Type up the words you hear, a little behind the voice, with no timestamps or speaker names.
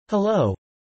Hello.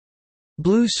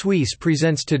 Blue Suisse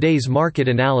presents today's market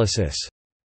analysis.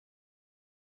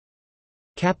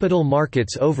 Capital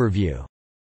Markets Overview.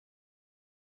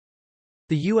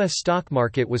 The U.S. stock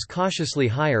market was cautiously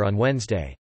higher on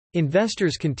Wednesday.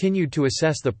 Investors continued to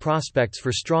assess the prospects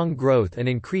for strong growth and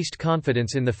increased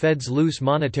confidence in the Fed's loose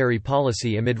monetary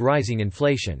policy amid rising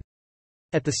inflation.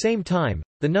 At the same time,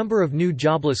 the number of new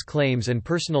jobless claims and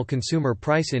Personal Consumer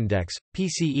Price Index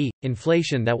 (PCE)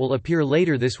 inflation that will appear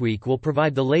later this week will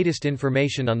provide the latest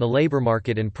information on the labor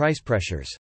market and price pressures.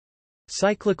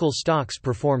 Cyclical stocks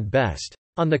performed best.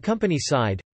 On the company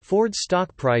side, Ford's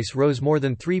stock price rose more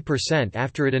than 3%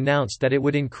 after it announced that it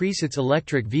would increase its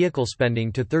electric vehicle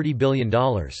spending to $30 billion.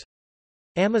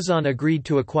 Amazon agreed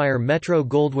to acquire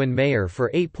Metro-Goldwyn-Mayer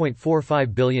for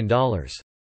 $8.45 billion.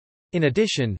 In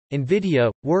addition, Nvidia,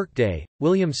 Workday,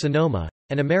 Williams-Sonoma,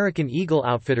 and American Eagle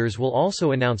Outfitters will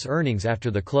also announce earnings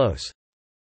after the close.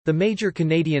 The major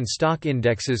Canadian stock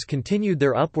indexes continued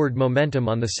their upward momentum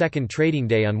on the second trading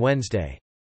day on Wednesday.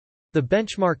 The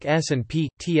benchmark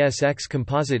S&P/TSX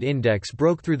Composite Index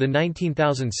broke through the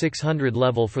 19,600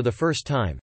 level for the first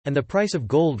time, and the price of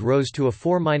gold rose to a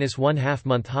 4-1/2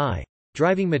 month high,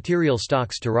 driving material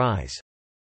stocks to rise.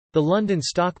 The London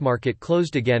stock market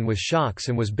closed again with shocks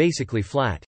and was basically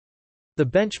flat. The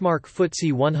benchmark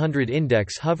FTSE 100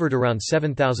 index hovered around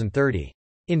 7,030.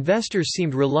 Investors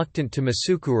seemed reluctant to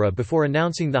Masukura before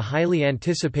announcing the highly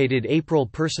anticipated April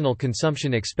personal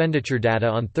consumption expenditure data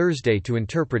on Thursday to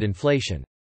interpret inflation.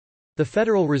 The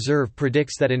Federal Reserve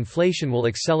predicts that inflation will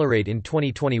accelerate in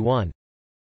 2021.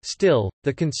 Still,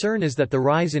 the concern is that the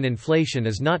rise in inflation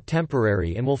is not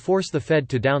temporary and will force the Fed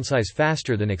to downsize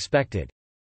faster than expected.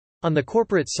 On the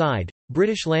corporate side,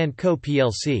 British Land Co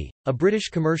plc, a British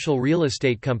commercial real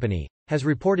estate company, has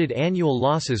reported annual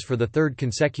losses for the third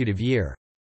consecutive year.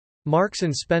 Marks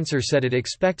 & Spencer said it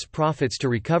expects profits to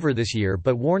recover this year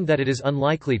but warned that it is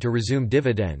unlikely to resume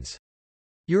dividends.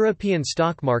 European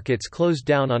stock markets closed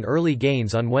down on early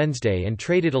gains on Wednesday and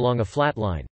traded along a flat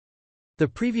line. The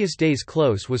previous day's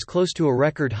close was close to a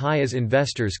record high as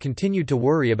investors continued to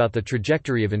worry about the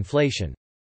trajectory of inflation.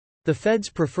 The Fed's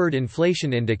preferred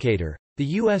inflation indicator,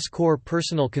 the U.S. Core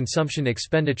Personal Consumption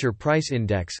Expenditure Price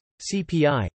Index,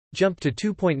 CPI, jumped to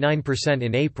 2.9%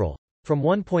 in April, from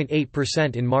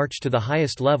 1.8% in March to the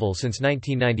highest level since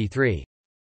 1993.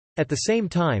 At the same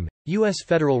time, U.S.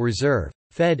 Federal Reserve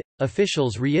 (Fed)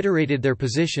 officials reiterated their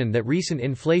position that recent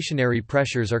inflationary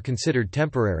pressures are considered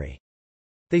temporary.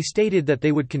 They stated that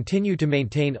they would continue to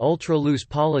maintain ultra-loose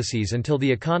policies until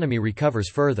the economy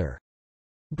recovers further.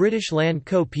 British Land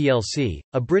Co plc,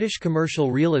 a British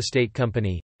commercial real estate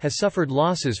company, has suffered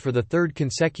losses for the third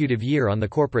consecutive year on the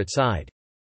corporate side.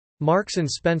 Marks &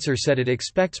 Spencer said it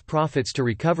expects profits to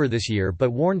recover this year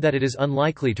but warned that it is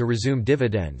unlikely to resume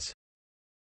dividends.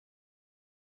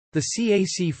 The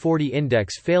CAC 40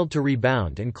 index failed to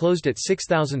rebound and closed at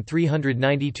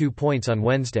 6,392 points on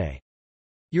Wednesday.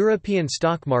 European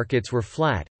stock markets were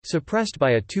flat, suppressed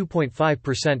by a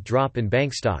 2.5% drop in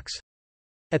bank stocks.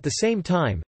 At the same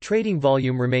time, trading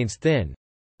volume remains thin.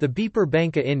 The BPER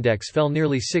Banca index fell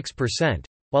nearly 6%,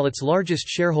 while its largest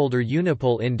shareholder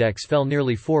Unipol index fell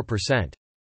nearly 4%.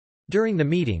 During the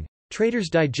meeting, traders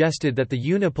digested that the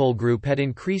Unipol Group had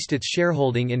increased its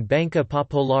shareholding in Banca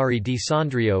Popolare di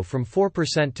Sondrio from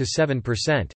 4% to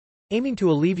 7%, aiming to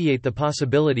alleviate the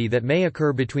possibility that may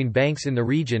occur between banks in the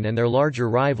region and their larger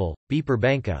rival, BPER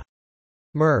Banca.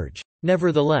 Merge.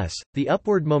 Nevertheless, the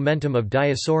upward momentum of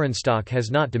Diasorin stock has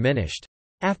not diminished.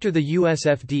 After the US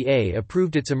FDA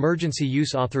approved its emergency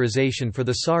use authorization for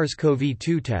the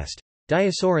SARS-CoV-2 test,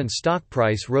 Diasorin's stock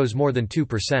price rose more than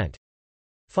 2%.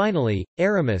 Finally,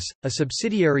 Aramis, a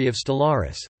subsidiary of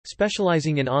Stellaris,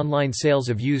 specializing in online sales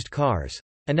of used cars,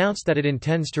 announced that it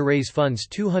intends to raise funds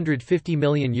 €250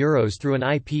 million through an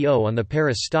IPO on the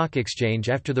Paris Stock Exchange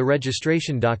after the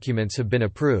registration documents have been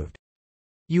approved.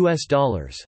 US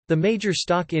dollars. The major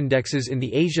stock indexes in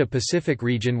the Asia-Pacific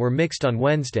region were mixed on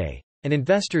Wednesday, and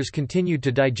investors continued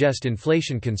to digest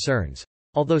inflation concerns,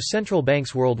 although central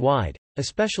banks worldwide,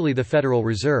 especially the Federal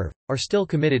Reserve, are still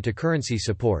committed to currency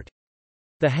support.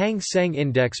 The Hang Seng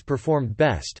Index performed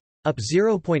best, up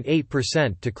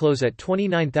 0.8% to close at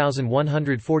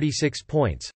 29,146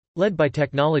 points, led by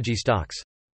technology stocks.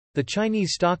 The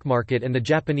Chinese stock market and the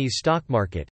Japanese stock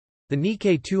market, the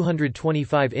Nikkei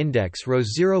 225 index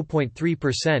rose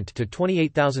 0.3% to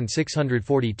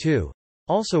 28,642,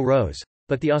 also rose,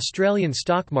 but the Australian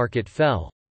stock market fell.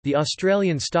 The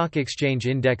Australian Stock Exchange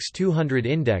Index 200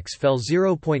 index fell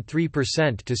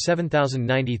 0.3% to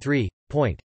 7,093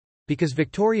 point. because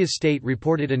Victoria State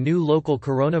reported a new local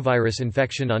coronavirus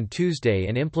infection on Tuesday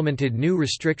and implemented new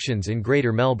restrictions in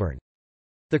Greater Melbourne.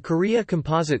 The Korea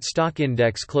Composite Stock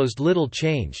Index closed little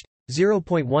changed,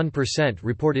 0.1%,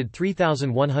 reported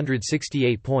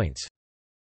 3,168 points.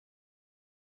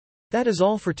 That is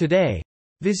all for today.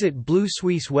 Visit Blue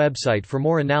Suisse website for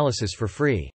more analysis for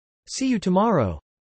free. See you tomorrow.